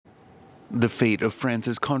The fate of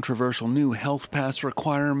France's controversial new health pass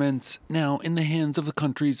requirements now in the hands of the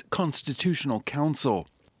country's Constitutional Council.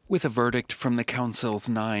 With a verdict from the Council's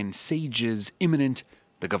 9 sages imminent,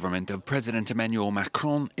 the government of President Emmanuel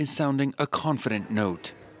Macron is sounding a confident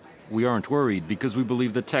note. We aren't worried because we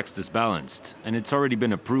believe the text is balanced, and it's already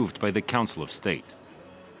been approved by the Council of State.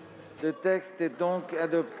 The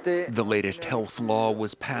latest health law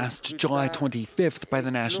was passed July 25th by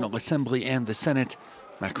the National Assembly and the Senate.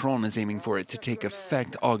 Macron is aiming for it to take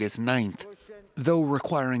effect August 9th. Though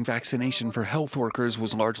requiring vaccination for health workers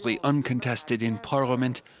was largely uncontested in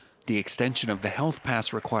Parliament, the extension of the health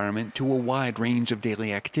pass requirement to a wide range of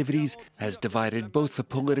daily activities has divided both the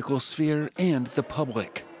political sphere and the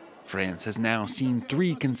public. France has now seen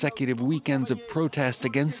 3 consecutive weekends of protest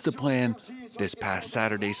against the plan. This past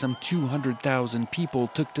Saturday, some 200,000 people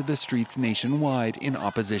took to the streets nationwide in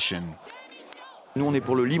opposition. Nous, on est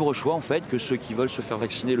pour le libre choix, en fait, que ceux qui veulent se faire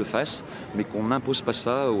vacciner le fassent, mais qu'on n'impose pas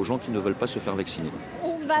ça aux gens qui ne veulent pas se faire vacciner.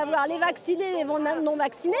 On va avoir les vaccinés et les non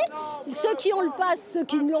vaccinés, ceux qui ont le pass, ceux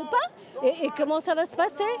qui ne l'ont pas, et comment ça va se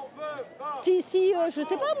passer? Si je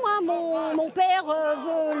sais pas moi, mon père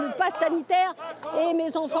veut le pass sanitaire et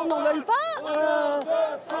mes enfants n'en veulent pas,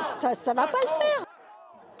 ça va pas le faire.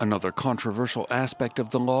 Another controversial aspect of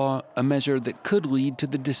the law, a measure that could lead to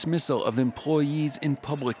the dismissal of employees in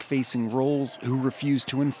public-facing roles who refuse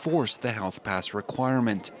to enforce the health pass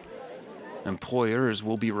requirement. Employers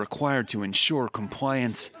will be required to ensure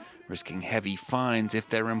compliance, risking heavy fines if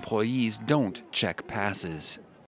their employees don't check passes.